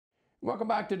Welcome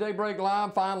back to Daybreak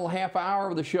Live, final half hour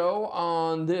of the show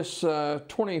on this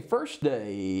 21st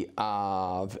day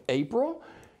of April.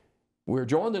 We're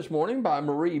joined this morning by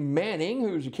Marie Manning,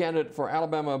 who's a candidate for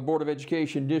Alabama Board of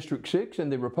Education District 6 in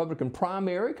the Republican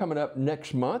primary coming up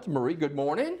next month. Marie, good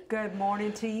morning. Good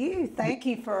morning to you. Thank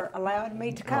you for allowing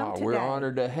me to come today. We're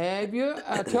honored to have you.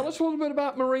 Tell us a little bit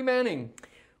about Marie Manning.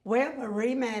 Well,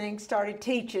 Marie Manning started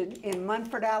teaching in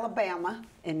Munford, Alabama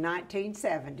in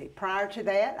 1970. Prior to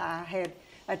that, I had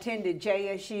attended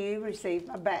JSU, received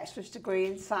my bachelor's degree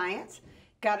in science,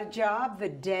 got a job the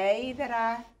day that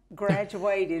I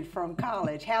graduated from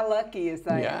college. How lucky is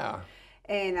that? Yeah.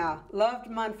 And loved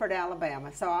Munford,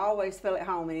 Alabama, so I always feel at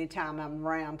home anytime I'm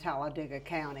around Talladega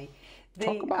County.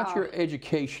 Talk about your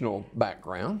educational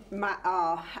background.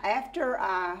 After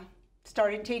I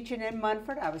started teaching in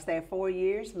Munford, I was there 4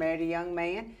 years, married a young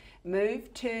man,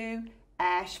 moved to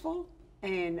Asheville,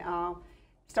 and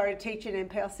started teaching in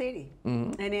Pell City.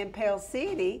 And in Pell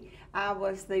City, I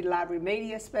was the library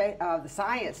media, the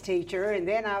science teacher, and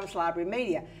then I was library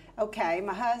media. Okay,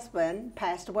 my husband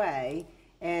passed away,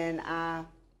 and I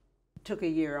took a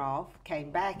year off, came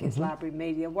back as library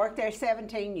media, worked there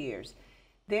 17 years.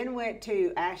 Then went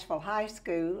to Asheville High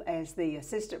School as the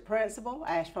assistant principal,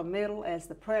 Asheville Middle as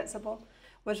the principal.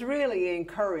 Was really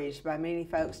encouraged by many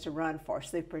folks to run for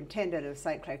superintendent of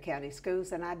St. Clair County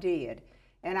Schools, and I did.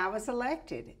 And I was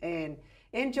elected and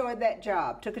enjoyed that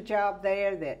job. Took a job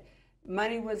there that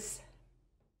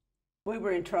we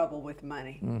were in trouble with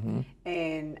money,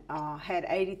 and had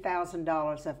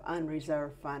 $80,000 of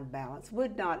unreserved fund balance.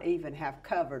 Would not even have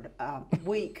covered a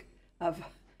week of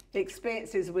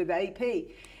expenses with AP.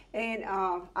 And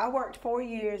I worked 4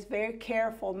 years, very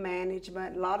careful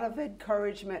management, a lot of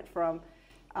encouragement from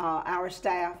our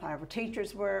staff. Our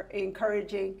teachers were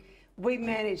encouraging. We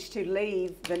managed to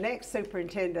leave the next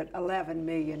superintendent $11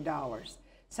 million.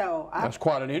 So that's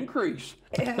quite an increase.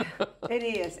 It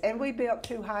is. And we built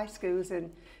 2 high schools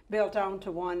and built on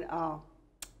to 1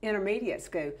 intermediate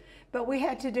school. But we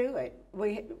had to do it.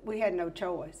 We had no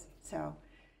choice. So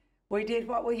we did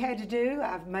what we had to do.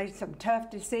 I've made some tough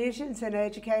decisions in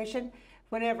education.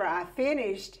 Whenever I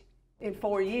finished in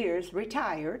 4 years,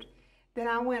 retired, then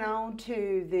I went on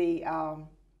to the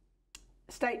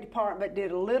State Department,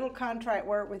 did a little contract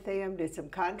work with them, did some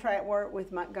contract work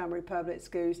with Montgomery Public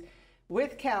Schools,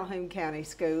 with Calhoun County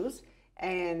Schools,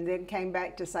 and then came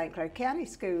back to St. Clair County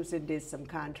Schools and did some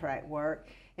contract work,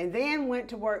 and then went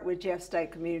to work with Jeff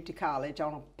State Community College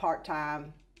on a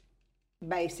part-time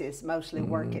basis, mostly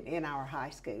working in our high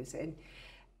schools, and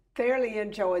thoroughly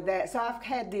enjoyed that. So I've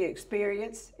had the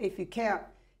experience, if you count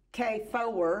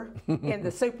K4 in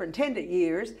the superintendent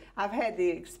years, I've had the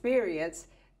experience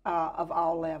of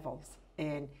all levels.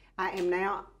 And I am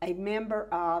now a member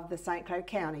of the St. Clair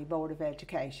County Board of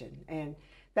Education. And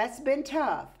that's been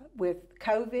tough with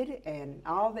COVID and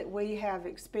all that we have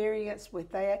experienced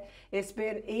with that. It's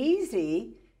been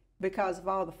easy because of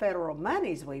all the federal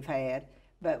monies we've had,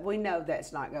 but we know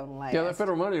that's not going to last. Yeah, that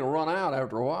federal money will run out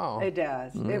after a while. It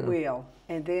does. It will.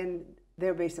 And then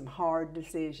there'll be some hard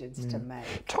decisions to make.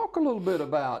 Talk a little bit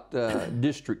about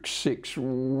District 6.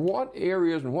 What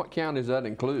areas and what counties does that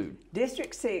include?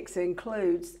 District 6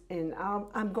 includes, and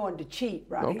I'm going to cheat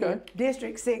right here.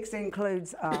 District 6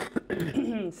 includes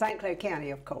St. Clair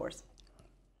County, of course.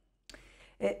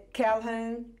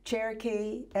 Calhoun,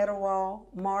 Cherokee, Etowah,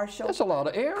 Marshall. That's a lot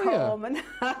of area. Coleman.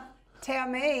 Tell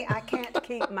me, I can't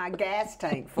keep my gas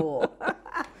tank full.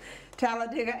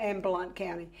 Talladega and Blount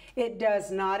County. It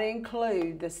does not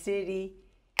include the city,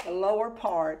 the lower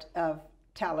part of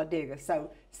Talladega. So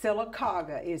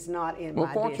Sylacauga is not in my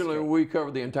district. Well, fortunately, we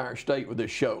cover the entire state with this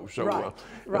show. So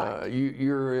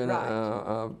you're in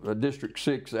a District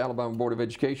 6 Alabama Board of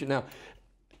Education. Now,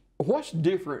 what's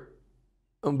different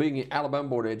on being in Alabama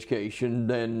Board of Education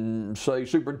than, say,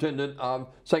 superintendent of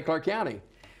St. Clair County?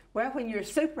 Well, when you're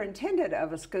superintendent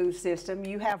of a school system,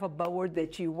 you have a board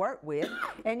that you work with,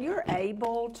 and you're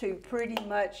able to pretty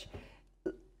much,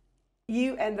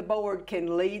 you and the board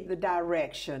can lead the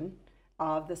direction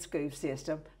of the school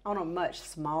system on a much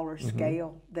smaller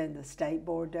scale than the state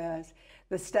board does.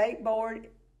 The state board,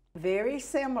 very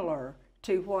similar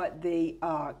to what the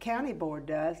county board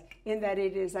does in that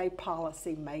it is a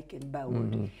policy-making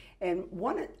board. And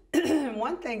one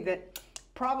thing that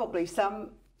probably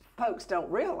some folks don't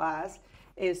realize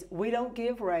is we don't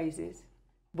give raises,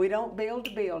 we don't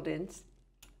build buildings.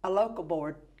 A local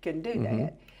board can do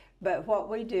that, but what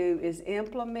we do is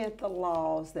implement the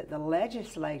laws that the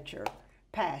legislature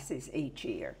passes each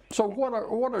year. So what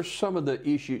are some of the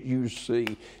issues you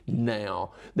see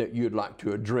now that you'd like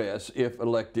to address if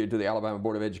elected to the Alabama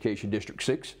Board of Education District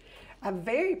 6? I'm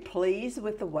very pleased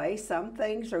with the way some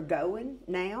things are going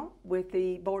now with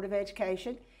the Board of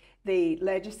Education. The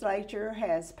legislature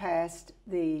has passed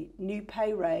the new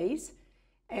pay raise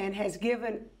and has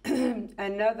given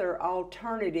another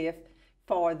alternative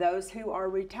for those who are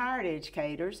retired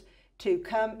educators to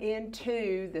come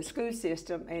into the school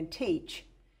system and teach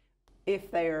if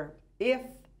their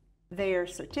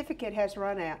certificate has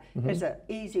run out. There's an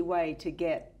easy way to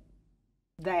get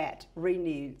that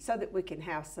renewed so that we can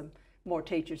have some more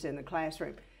teachers in the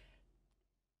classroom.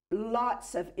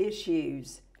 Lots of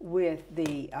issues with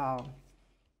the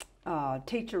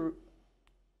teacher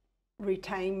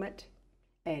retainment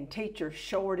and teacher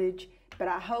shortage, but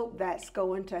I hope that's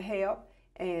going to help.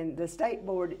 And the state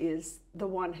board is the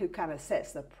one who kind of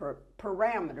sets the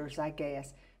parameters, I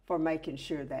guess, for making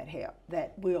sure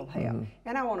that will help.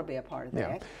 And I want to be a part of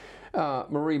that.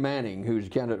 Marie Manning, who's a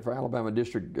candidate for Alabama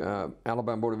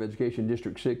Board of Education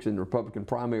District 6 in the Republican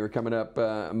primary coming up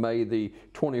May the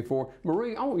 24th.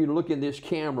 Marie, I want you to look in this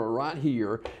camera right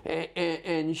here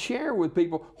and share with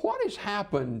people what has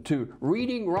happened to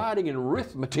reading, writing, and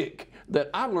arithmetic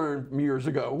that I learned years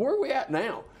ago. Where are we at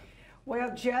now?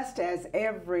 Well, just as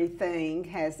everything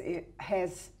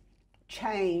has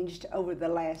changed over the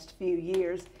last few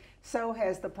years, so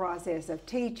has the process of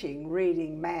teaching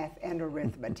reading, math, and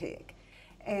arithmetic.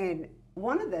 And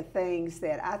one of the things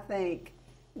that I think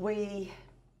we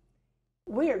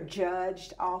are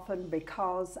judged often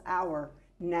because our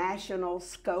national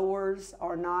scores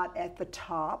are not at the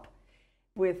top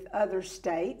with other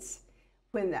states.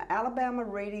 When the Alabama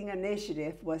Reading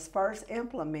Initiative was first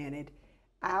implemented,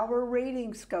 our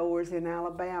reading scores in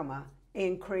Alabama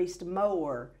increased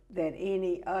more than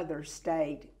any other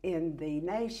state in the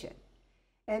nation.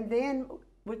 And then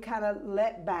we kind of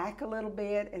let back a little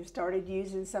bit and started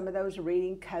using some of those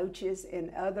reading coaches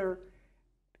in other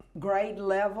grade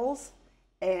levels,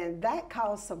 and that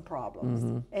caused some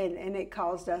problems. And it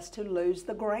caused us to lose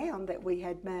the ground that we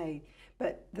had made.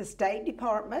 But the State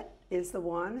Department is the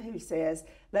one who says,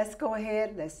 let's go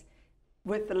ahead,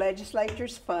 with the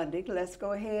legislature's funding, let's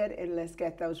go ahead and let's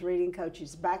get those reading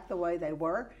coaches back the way they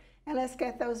were, and let's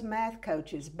get those math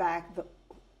coaches back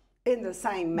in the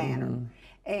same manner.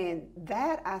 And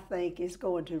that, I think, is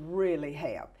going to really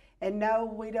help. And no,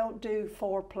 we don't do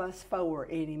 4 + 4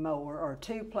 anymore, or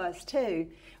 2 + 2.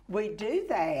 We do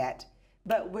that,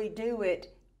 but we do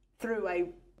it through a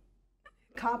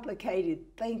complicated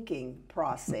thinking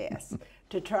process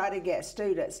to try to get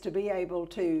students to be able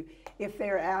to, if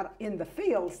they're out in the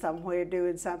field somewhere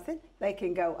doing something, they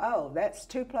can go, oh, that's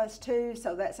 2 + 2,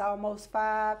 so that's almost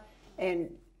 5, and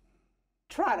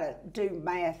try to do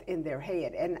math in their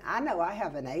head. And I know I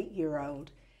have an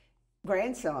 8-year-old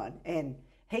grandson, and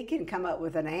he can come up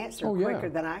with an answer quicker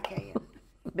than I can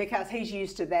because he's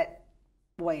used to that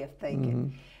way of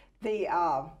thinking.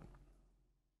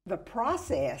 The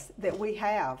process that we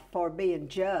have for being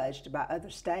judged by other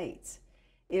states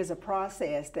is a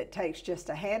process that takes just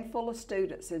a handful of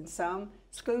students in some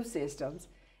school systems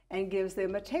and gives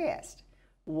them a test.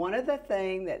 One of the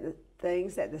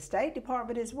things that the State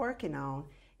Department is working on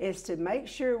is to make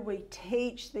sure we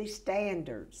teach the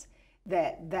standards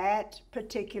that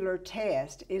particular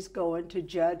test is going to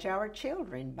judge our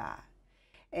children by.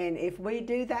 And if we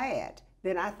do that,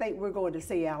 then I think we're going to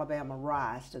see Alabama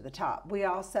rise to the top. We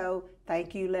also,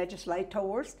 thank you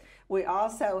legislators, we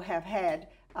also have had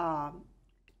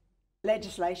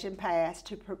legislation passed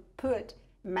to put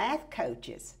math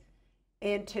coaches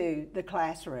into the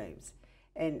classrooms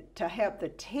and to help the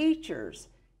teachers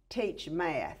teach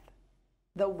math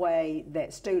the way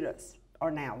that students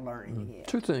are now learning it.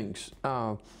 Two things.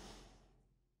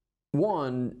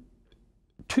 One,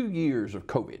 2 years of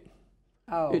COVID.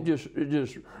 Oh. It just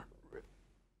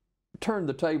turned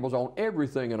the tables on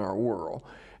everything in our world.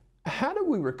 How do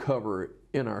we recover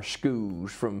in our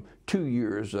schools from 2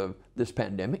 years of this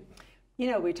pandemic? You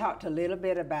know, we talked a little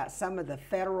bit about some of the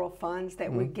federal funds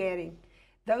that we're getting.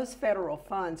 Those federal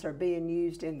funds are being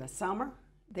used in the summer,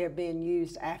 they're being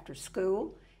used after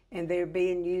school, and they're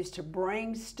being used to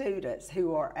bring students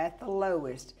who are at the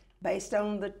lowest, based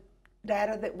on the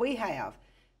data that we have,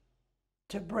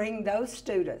 to bring those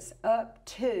students up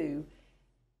to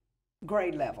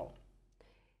grade level.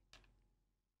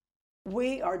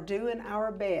 We are doing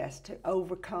our best to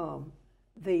overcome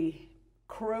the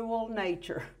cruel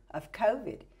nature of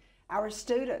COVID. Our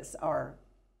students are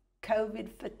COVID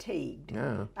fatigued.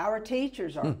 Yeah. Our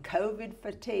teachers are COVID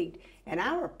fatigued. And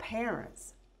our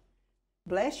parents,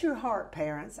 bless your heart,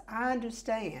 parents, I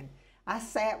understand. I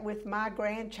sat with my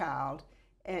grandchild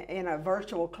in a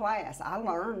virtual class. I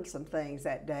learned some things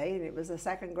that day, and it was a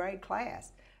second grade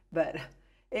class. But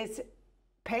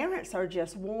parents are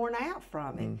just worn out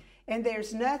from it. And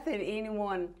there's nothing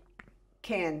anyone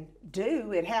can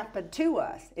do. It happened to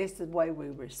us. It's the way we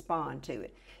respond to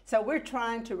it. So we're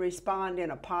trying to respond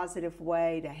in a positive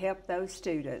way to help those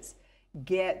students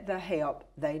get the help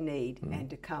they need and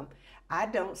to come. I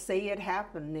don't see it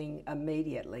happening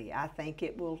immediately. I think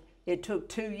it took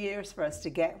 2 years for us to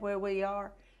get where we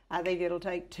are. I think it'll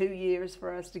take 2 years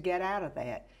for us to get out of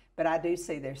that. But I do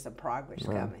see there's some progress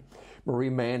coming. Marie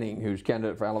Manning, who's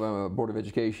candidate for Alabama Board of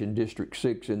Education District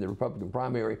 6 in the Republican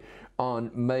primary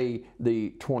on May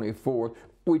the 24th.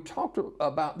 We talked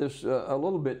about this a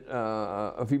little bit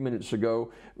a few minutes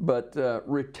ago, but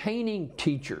retaining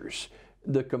teachers,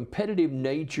 the competitive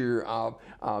nature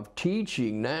of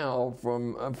teaching now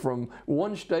from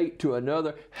one state to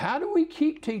another. How do we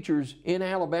keep teachers in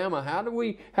Alabama? How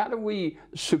do we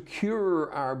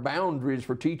secure our boundaries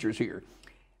for teachers here?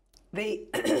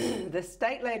 The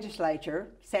state legislature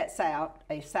sets out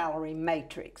a salary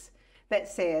matrix that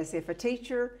says if a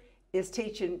teacher is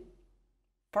teaching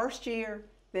first year,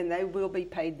 then they will be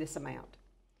paid this amount.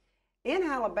 In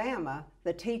Alabama,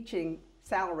 the teaching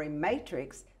salary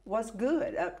matrix was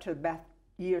good up to about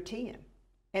year 10,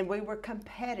 and we were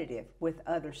competitive with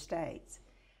other states.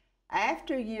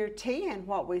 After year 10,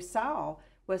 what we saw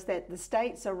was that the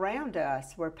states around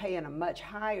us were paying a much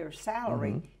higher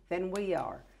salary than we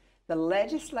are. The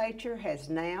legislature has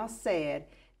now said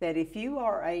that if you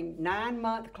are a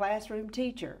 9-month classroom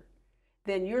teacher,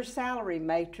 then your salary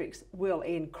matrix will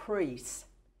increase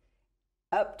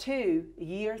up to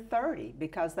year 30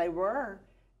 because they were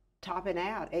topping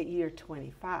out at year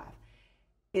 25.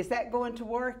 Is that going to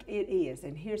work? It is,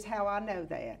 and here's how I know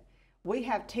that. We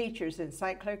have teachers in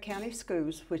St. Clair County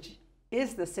Schools, which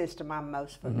is the system I'm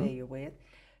most familiar with,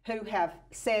 who have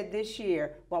said this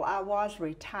year, well, I was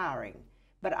retiring,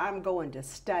 but I'm going to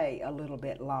stay a little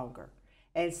bit longer.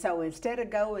 And so instead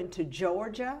of going to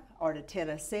Georgia or to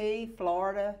Tennessee,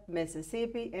 Florida,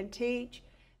 Mississippi and teach,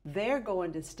 they're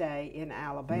going to stay in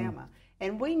Alabama.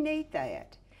 And we need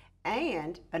that.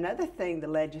 And another thing the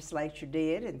legislature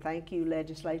did, and thank you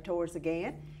legislators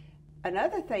again,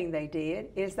 another thing they did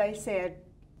is they said,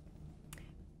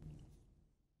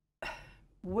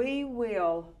 we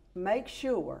will make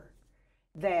sure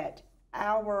that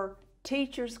our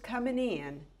teachers coming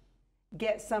in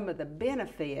get some of the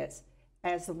benefits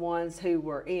as the ones who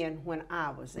were in when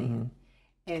I was in.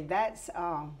 And that's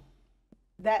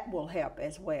that will help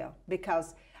as well,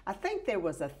 because I think there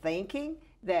was a thinking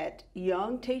that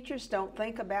young teachers don't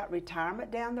think about retirement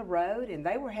down the road, and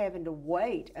they were having to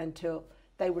wait until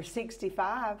they were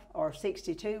 65 or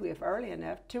 62 if early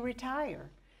enough to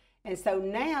retire. And so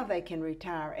now they can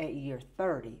retire at year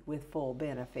 30 with full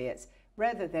benefits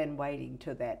rather than waiting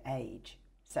to that age.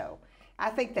 So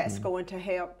I think that's going to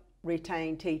help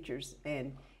retain teachers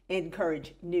and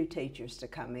encourage new teachers to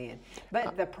come in.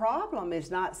 But the problem is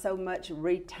not so much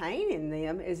retaining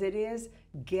them as it is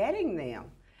getting them.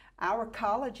 Our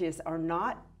colleges are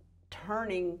not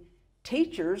turning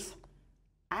teachers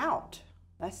out.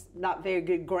 That's not very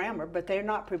good grammar, but they're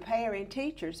not preparing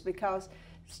teachers because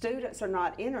students are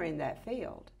not entering that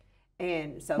field.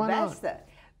 And so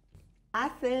I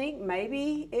think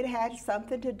maybe it had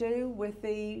something to do with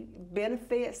the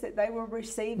benefits that they were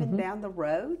receiving down the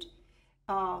road.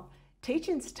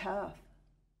 Teaching's tough.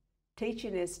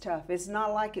 Teaching is tough. It's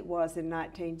not like it was in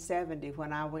 1970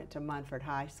 when I went to Munford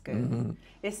High School.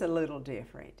 It's a little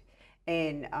different.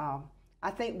 And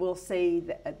I think we'll see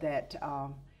that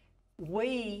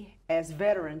we as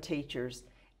veteran teachers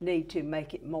need to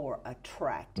make it more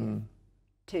attractive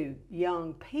to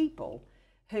young people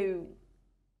who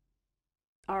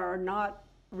are not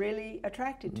really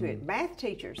attracted to it. Math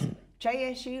teachers.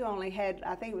 JSU only had,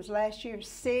 I think it was last year,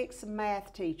 6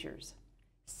 math teachers.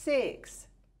 6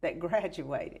 that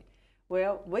graduated.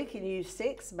 Well, we can use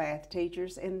 6 math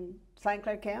teachers in St.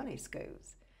 Clair County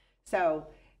schools. So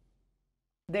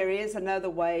there is another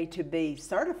way to be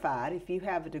certified. If you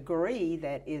have a degree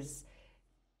that is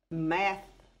math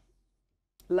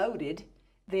loaded,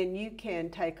 then you can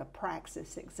take a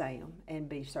praxis exam and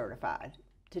be certified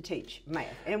to teach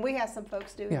math. And we have some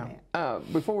folks doing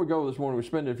that. Before we go this morning, we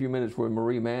spent a few minutes with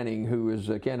Marie Manning, who is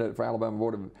a candidate for Alabama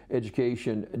Board of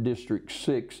Education District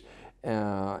 6,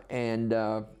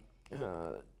 and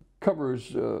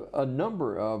covers a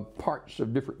number of parts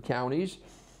of different counties.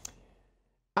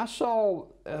 I saw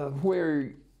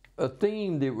where a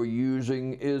theme that we're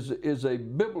using is a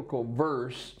biblical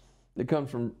verse that comes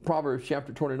from Proverbs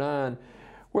chapter 29,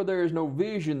 where there is no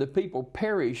vision, the people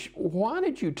perish. Why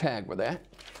did you tag with that?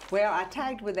 Well, I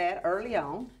tagged with that early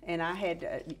on, and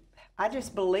I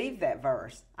just believe that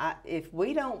verse. If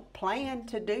we don't plan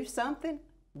to do something,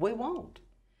 we won't.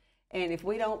 And if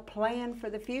we don't plan for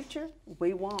the future,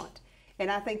 we won't. And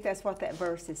I think that's what that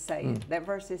verse is saying. That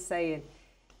verse is saying,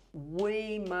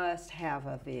 we must have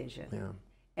a vision.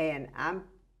 Yeah. And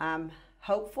I'm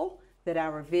hopeful that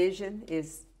our vision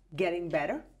is getting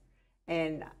better,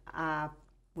 and I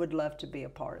would love to be a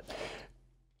part of that.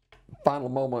 Final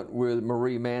moment with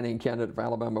Marie Manning, candidate for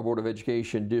Alabama Board of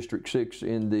Education, District 6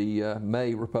 in the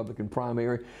May Republican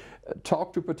primary.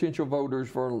 Talk to potential voters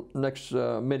for the next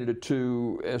minute or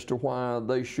two as to why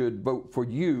they should vote for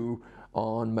you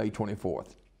on May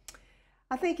 24th.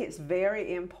 I think it's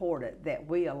very important that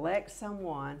we elect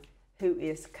someone who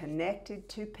is connected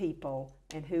to people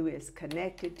and who is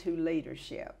connected to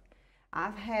leadership.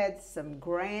 I've had some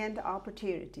grand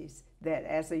opportunities that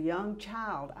as a young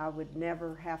child I would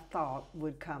never have thought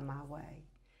would come my way.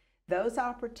 Those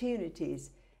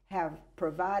opportunities have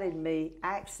provided me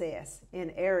access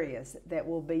in areas that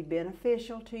will be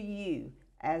beneficial to you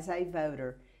as a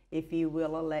voter if you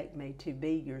will elect me to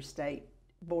be your state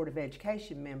Board of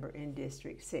Education member in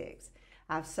District 6.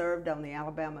 I've served on the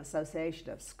Alabama Association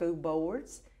of School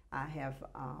Boards. I have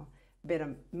been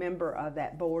a member of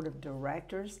that board of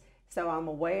directors. So I'm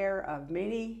aware of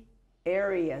many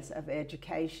areas of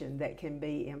education that can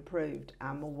be improved.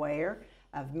 I'm aware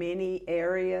of many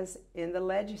areas in the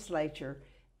legislature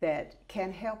that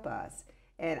can help us.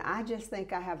 And I just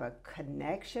think I have a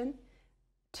connection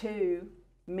to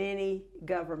many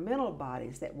governmental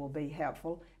bodies that will be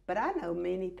helpful. But I know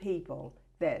many people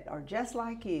that are just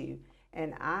like you,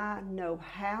 and I know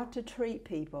how to treat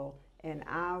people, and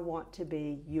I want to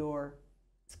be your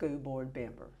school board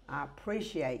member. I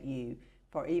appreciate you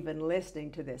for even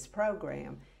listening to this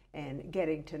program and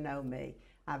getting to know me.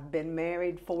 I've been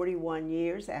married 41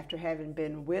 years after having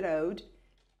been widowed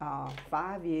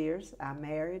 5 years. I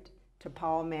married to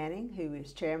Paul Manning, who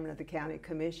is chairman of the county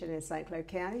commission in St. Clair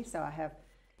County. So I have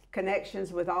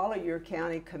connections with all of your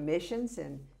county commissions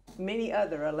and many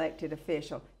other elected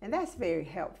officials. And that's very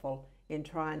helpful in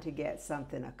trying to get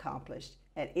something accomplished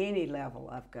at any level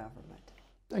of government.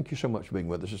 Thank you so much for being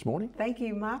with us this morning. Thank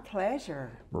you, my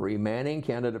pleasure. Marie Manning,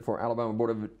 candidate for Alabama Board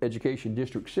of Education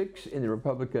District 6 in the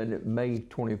Republican May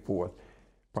 24th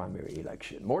primary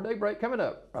election. More Daybreak coming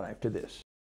up right after this.